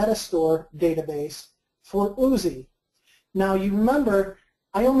my Metastore database for Uzi. Now you remember,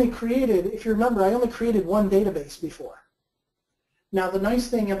 if you remember, I only created one database before. Now the nice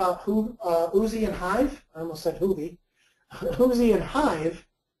thing about Uzi and Hive, I almost said Hoovy, Uzi and Hive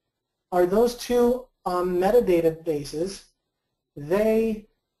are those two metadata bases. They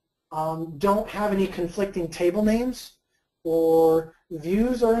don't have any conflicting table names or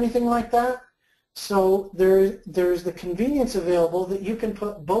views or anything like that. So there's the convenience available that you can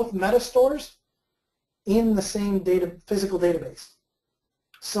put both metastores in the same physical database.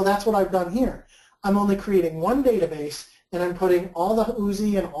 So that's what I've done here. I'm only creating one database, and I'm putting all the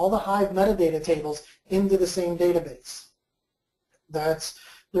Uzi and all the Hive metadata tables into the same database.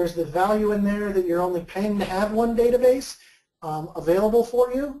 There's the value in there that you're only paying to have one database available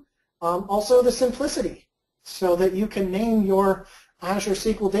for you. Also the simplicity, so that you can name your Azure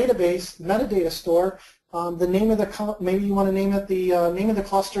SQL database metadata store the name of the, maybe you want to name it the name of the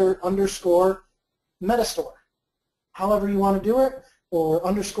cluster underscore Metastore, however you want to do it, or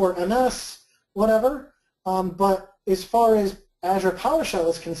underscore MS, whatever. But as far as Azure PowerShell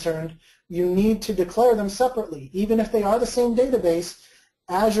is concerned, you need to declare them separately. Even if they are the same database,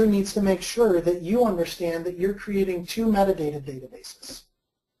 Azure needs to make sure that you understand that you're creating two metadata databases.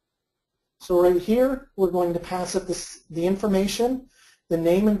 So right here, we're going to pass it the information, the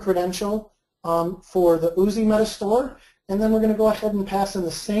name and credential for the Uzi Metastore, and then we're going to go ahead and pass in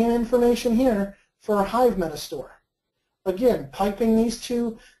the same information here for our Hive Metastore. Again, piping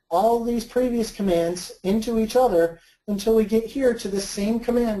all these previous commands into each other until we get here to the same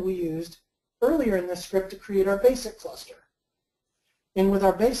command we used earlier in this script to create our basic cluster. And with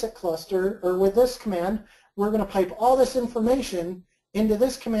our basic cluster, or with this command, we're going to pipe all this information into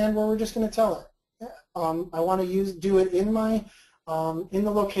this command where we're just going to tell it. I want to do it in my in the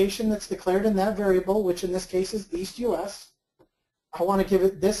location that's declared in that variable, which in this case is East US. I want to give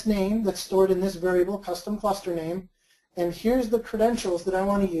it this name that's stored in this variable, custom cluster name, and here's the credentials that I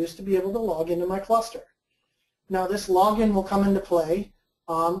want to use to be able to log into my cluster. Now this login will come into play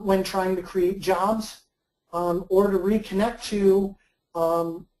when trying to create jobs or to reconnect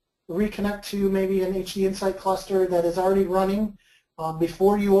to maybe an HDInsight cluster that is already running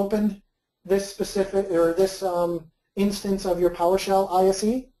before you opened this specific or this instance of your PowerShell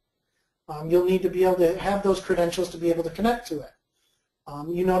ISE. You'll need to be able to have those credentials to be able to connect to it.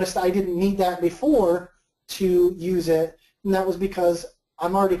 You noticed I didn't need that before to use it, and that was because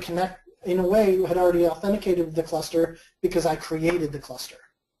I'm already in a way, had already authenticated the cluster because I created the cluster.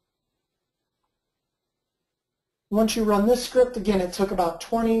 Once you run this script, again, it took about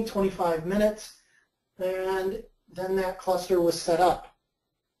 20-25 minutes, and then that cluster was set up.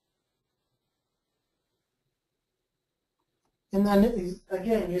 And then,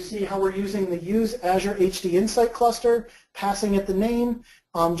 again, you see how we're using the Use Azure HDInsight cluster, passing it the name,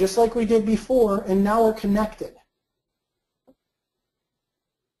 just like we did before, and now we're connected.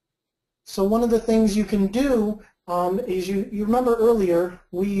 So one of the things you can do is you remember earlier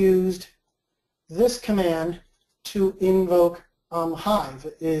we used this command to invoke Hive,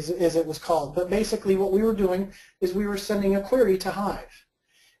 as it was called. But basically what we were doing is we were sending a query to Hive.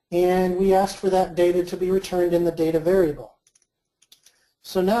 And we asked for that data to be returned in the data variable.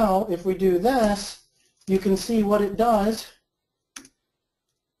 So now if we do this, you can see what it does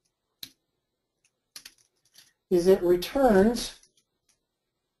is it returns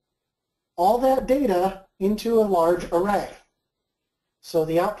all that data into a large array. So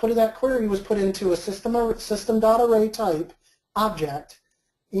the output of that query was put into a system.array type object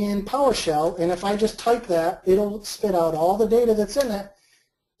in PowerShell, and if I just type that, it'll spit out all the data that's in it,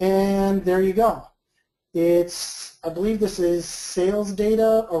 and there you go. I believe this is sales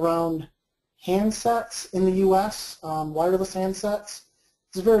data around handsets in the US, wireless handsets.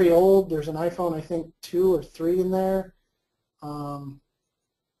 It's very old. There's an iPhone, I think, 2 or 3 in there.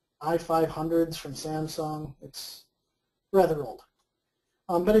 i500s from Samsung. It's rather old.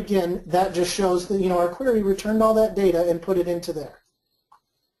 But again, that just shows that our query returned all that data and put it into there.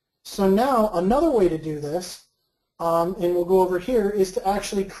 So now another way to do this, and we'll go over here, is to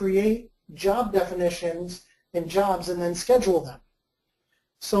actually create job definitions and jobs and then schedule them.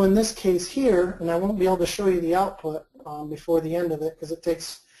 So in this case here, and I won't be able to show you the output before the end of it because it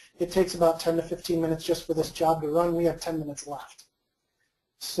takes about 10 to 15 minutes just for this job to run. We have 10 minutes left.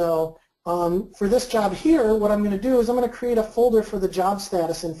 So for this job here, what I'm going to do is I'm going to create a folder for the job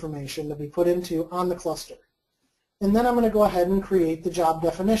status information to be put into on the cluster. And then I'm going to go ahead and create the job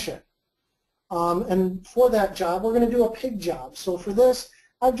definition. And for that job, we're going to do a pig job. So for this,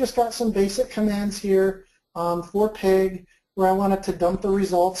 I've just got some basic commands here for pig where I want it to dump the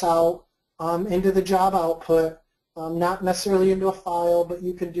results out into the job output, not necessarily into a file, but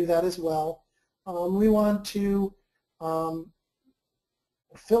you can do that as well. We want to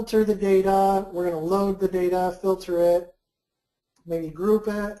filter the data. We're going to load the data, filter it, maybe group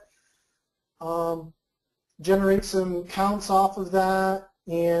it, generate some counts off of that,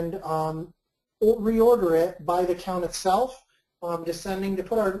 and reorder it by the count itself, descending to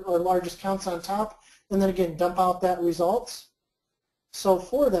put our largest counts on top, and then again dump out that results. So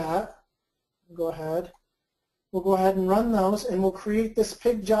for that, we'll go ahead and run those, and we'll create this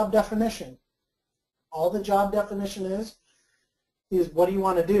pig job definition. All the job definition is what do you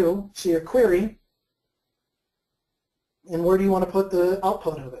want to do, so your query, and where do you want to put the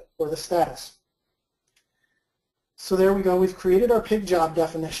output of it, or the status. So there we go, we've created our pig job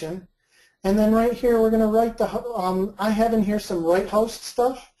definition, and then right here we're going to write I have in here some write host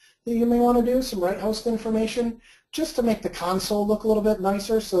stuff that you may want to do, some write host information, just to make the console look a little bit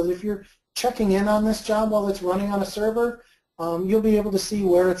nicer, so that if you're checking in on this job while it's running on a server, you'll be able to see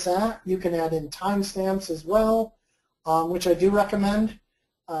where it's at. You can add in timestamps as well, which I do recommend.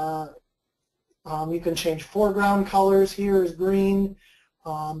 You can change foreground colors. Here is green.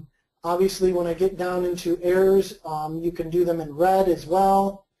 Obviously, when I get down into errors, you can do them in red as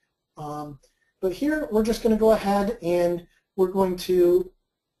well. But here, we're just going to go ahead and we're going to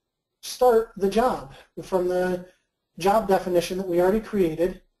start the job from the job definition that we already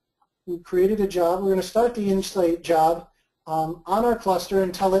created. We created a job. We're going to start the Insight job on our cluster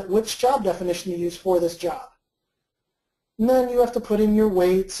and tell it which job definition to use for this job. And then you have to put in your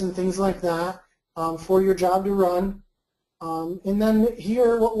weights and things like that for your job to run. And then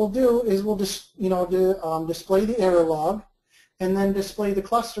here what we'll do is we'll just display the error log and then display the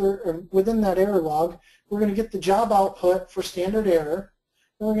cluster, or within that error log we're going to get the job output for standard error,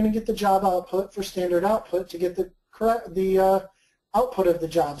 and we're going to get the job output for standard output to get the output of the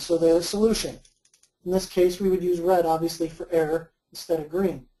job, so the solution. In this case we would use red obviously for error instead of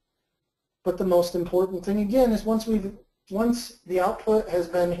green. But the most important thing again is once the output has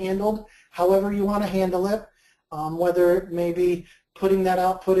been handled however you want to handle it, whether it may be putting that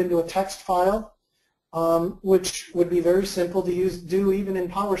output into a text file, which would be very simple to do even in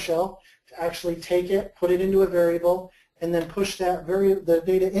PowerShell, to actually take it, put it into a variable, and then push the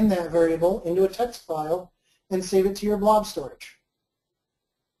data in that variable into a text file and save it to your blob storage.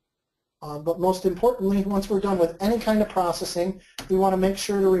 But most importantly, once we're done with any kind of processing, we want to make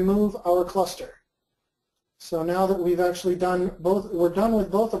sure to remove our cluster. So now that we've actually we're done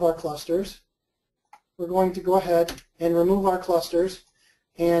with both of our clusters, we're going to go ahead and remove our clusters.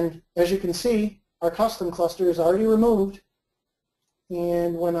 And as you can see, our custom cluster is already removed.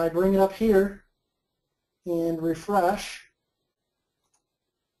 And when I bring it up here and refresh,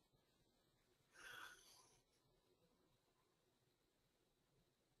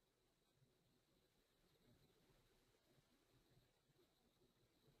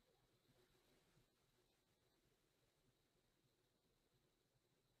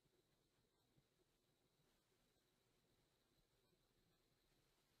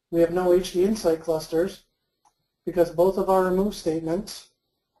 we have no HDInsight clusters because both of our remove statements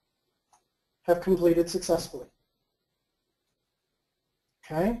have completed successfully.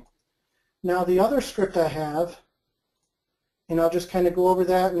 Okay. Now the other script I have, and I'll just kind of go over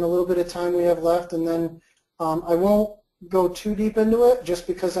that in a little bit of time we have left, and then I won't go too deep into it just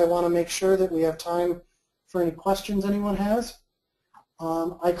because I want to make sure that we have time for any questions anyone has.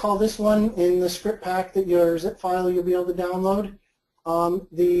 I call this one in the script pack that your zip file you'll be able to download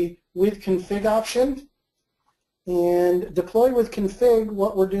the with config option. And deploy with config,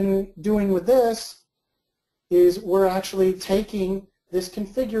 what we're doing with this is we're actually taking this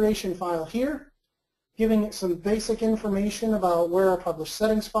configuration file here, giving it some basic information about where our published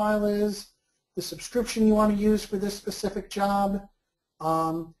settings file is, the subscription you want to use for this specific job,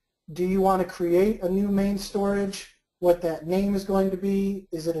 do you want to create a new main storage, what that name is going to be,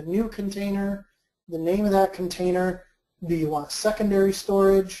 is it a new container, the name of that container, do you want secondary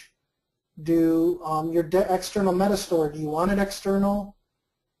storage, do your external metastore, do you want it external?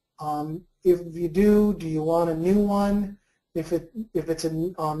 If you do you want a new one? If it's a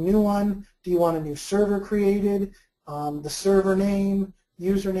new one, do you want a new server created? The server name,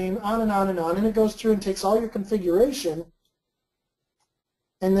 username, on and on and on. And it goes through and takes all your configuration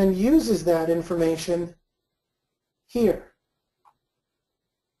and then uses that information here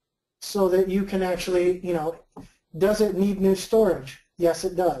so that you can actually, does it need new storage? Yes,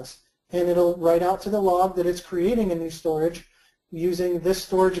 it does. And it'll write out to the log that it's creating a new storage using this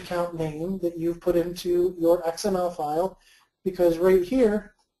storage account name that you've put into your XML file, because right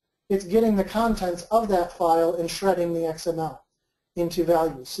here it's getting the contents of that file and shredding the XML into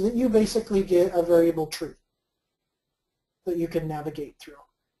values so that you basically get a variable tree that you can navigate through.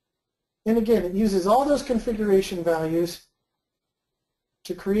 And again, it uses all those configuration values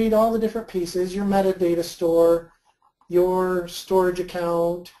to create all the different pieces, your metadata store, your storage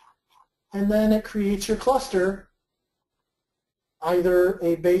account, and then it creates your cluster, either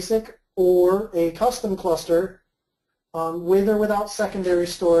a basic or a custom cluster, with or without secondary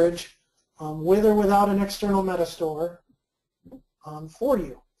storage, with or without an external metastore for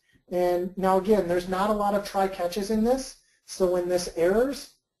you. And now again, there's not a lot of try catches in this, so when this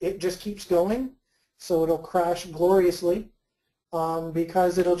errors, it just keeps going, so it'll crash gloriously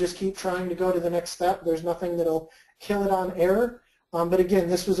because it'll just keep trying to go to the next step. There's nothing that'll kill it on error. But again,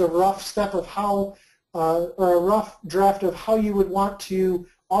 this was a rough step of how, or a rough draft of how you would want to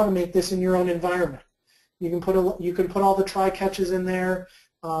automate this in your own environment. You can put all the try catches in there,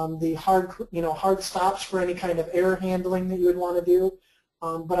 the hard stops for any kind of error handling that you would want to do.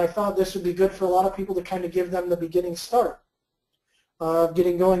 But I thought this would be good for a lot of people to kind of give them the beginning start of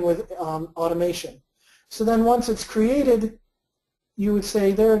getting going with automation. So then once it's created, you would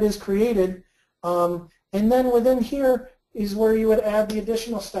say there it is created, and then within here is where you would add the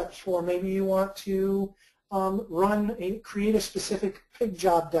additional steps for. Maybe you want to create a specific pig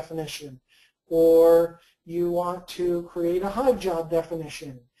job definition, or you want to create a hive job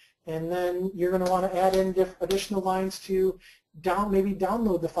definition. And then you're going to want to add in additional lines to maybe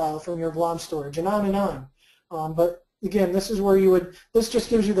download the file from your blob storage, and on and on. But again, this is where this just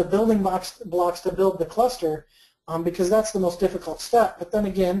gives you the building blocks to build the cluster, because that's the most difficult step. But then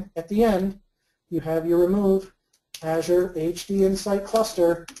again, at the end, you have your remove Azure HDInsight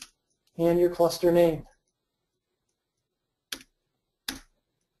cluster and your cluster name.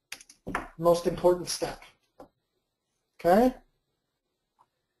 Most important step. Okay?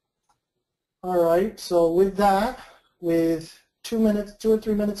 All right, so with that, with 2 or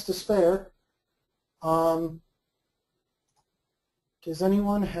 3 minutes to spare, does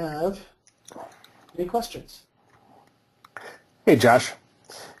anyone have any questions? Hey, Josh.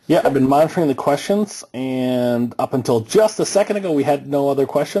 Yeah, I've been monitoring the questions, and up until just a second ago, we had no other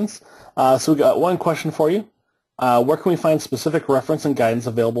questions. So we got one question for you. Where can we find specific reference and guidance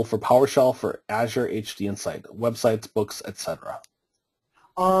available for PowerShell for Azure HDInsight, websites, books, etc.?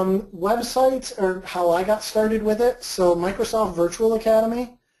 Websites are how I got started with it. So Microsoft Virtual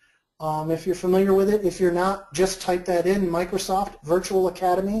Academy, if you're familiar with it, if you're not, just type that in, Microsoft Virtual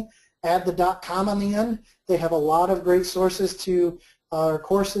Academy, add the .com on the end. They have a lot of great sources to,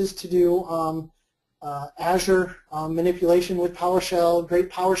 courses to do Azure manipulation with PowerShell,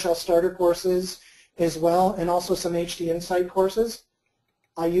 great PowerShell starter courses as well, and also some HDInsight courses.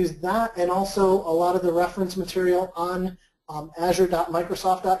 I use that, and also a lot of the reference material on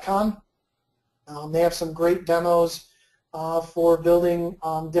azure.microsoft.com. They have some great demos for building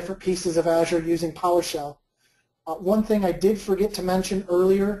different pieces of Azure using PowerShell. One thing I did forget to mention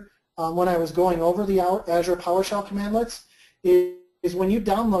earlier when I was going over the Azure PowerShell commandlets is when you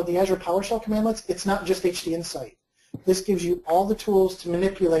download the Azure PowerShell commandlets, it's not just HDInsight. This gives you all the tools to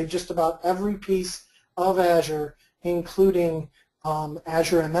manipulate just about every piece of Azure, including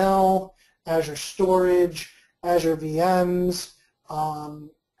Azure ML, Azure Storage, Azure VMs,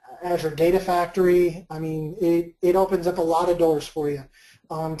 Azure Data Factory. I mean, it opens up a lot of doors for you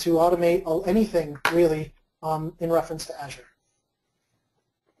to automate anything, really, in reference to Azure.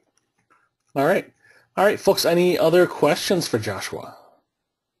 All right. All right, folks, any other questions for Joshua?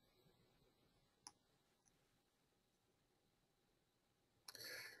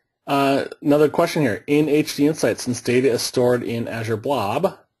 Another question here. In HDInsight, since data is stored in Azure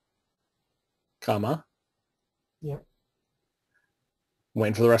Blob, comma. Yep.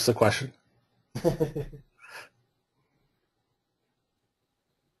 Waiting for the rest of the question.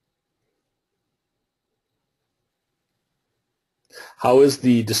 How is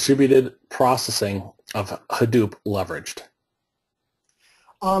the distributed processing of Hadoop leveraged?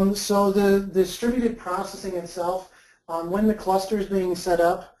 So the distributed processing itself, when the cluster is being set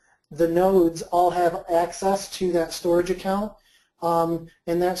up, the nodes all have access to that storage account, and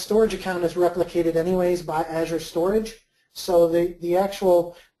that storage account is replicated anyways by Azure Storage. So the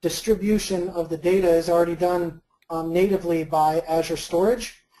actual distribution of the data is already done natively by Azure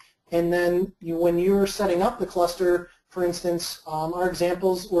Storage. And then when you're setting up the cluster, for instance, our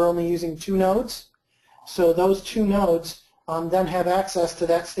examples, we're only using 2 nodes. So those 2 nodes then have access to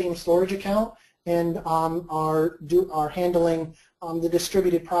that same storage account and are handling the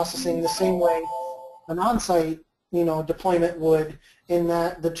distributed processing the same way an on-site deployment would, in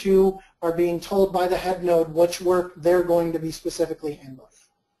that the 2 are being told by the head node which work they're going to be specifically handling.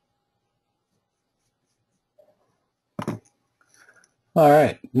 All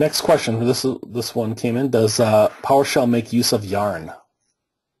right, next question. This one came in. Does PowerShell make use of Yarn?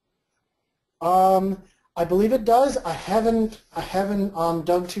 I believe it does. I haven't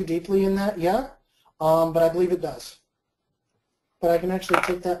dug too deeply in that yet, but I believe it does. But I can actually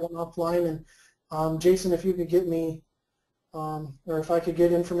take that one offline. And Jason, if you could get me, or if I could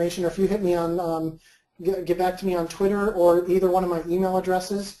get information, or if you hit me on, get back to me on Twitter or either one of my email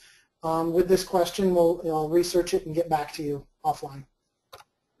addresses with this question, I'll research it and get back to you offline.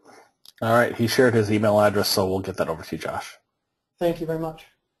 All right, he shared his email address, so we'll get that over to you, Josh. Thank you very much.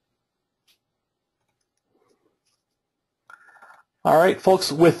 All right,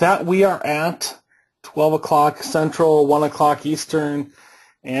 folks, with that, we are at 12 o'clock Central, 1 o'clock Eastern,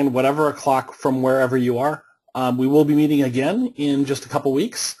 and whatever o'clock from wherever you are. We will be meeting again in just a couple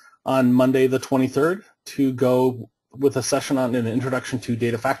weeks on Monday the 23rd to go with a session on an introduction to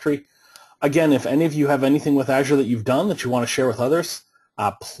Data Factory. Again, if any of you have anything with Azure that you've done that you want to share with others,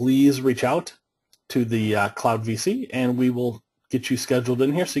 please reach out to the Cloud VC, and we will get you scheduled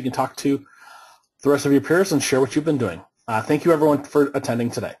in here so you can talk to the rest of your peers and share what you've been doing. Thank you, everyone, for attending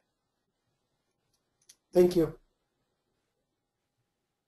today. Thank you.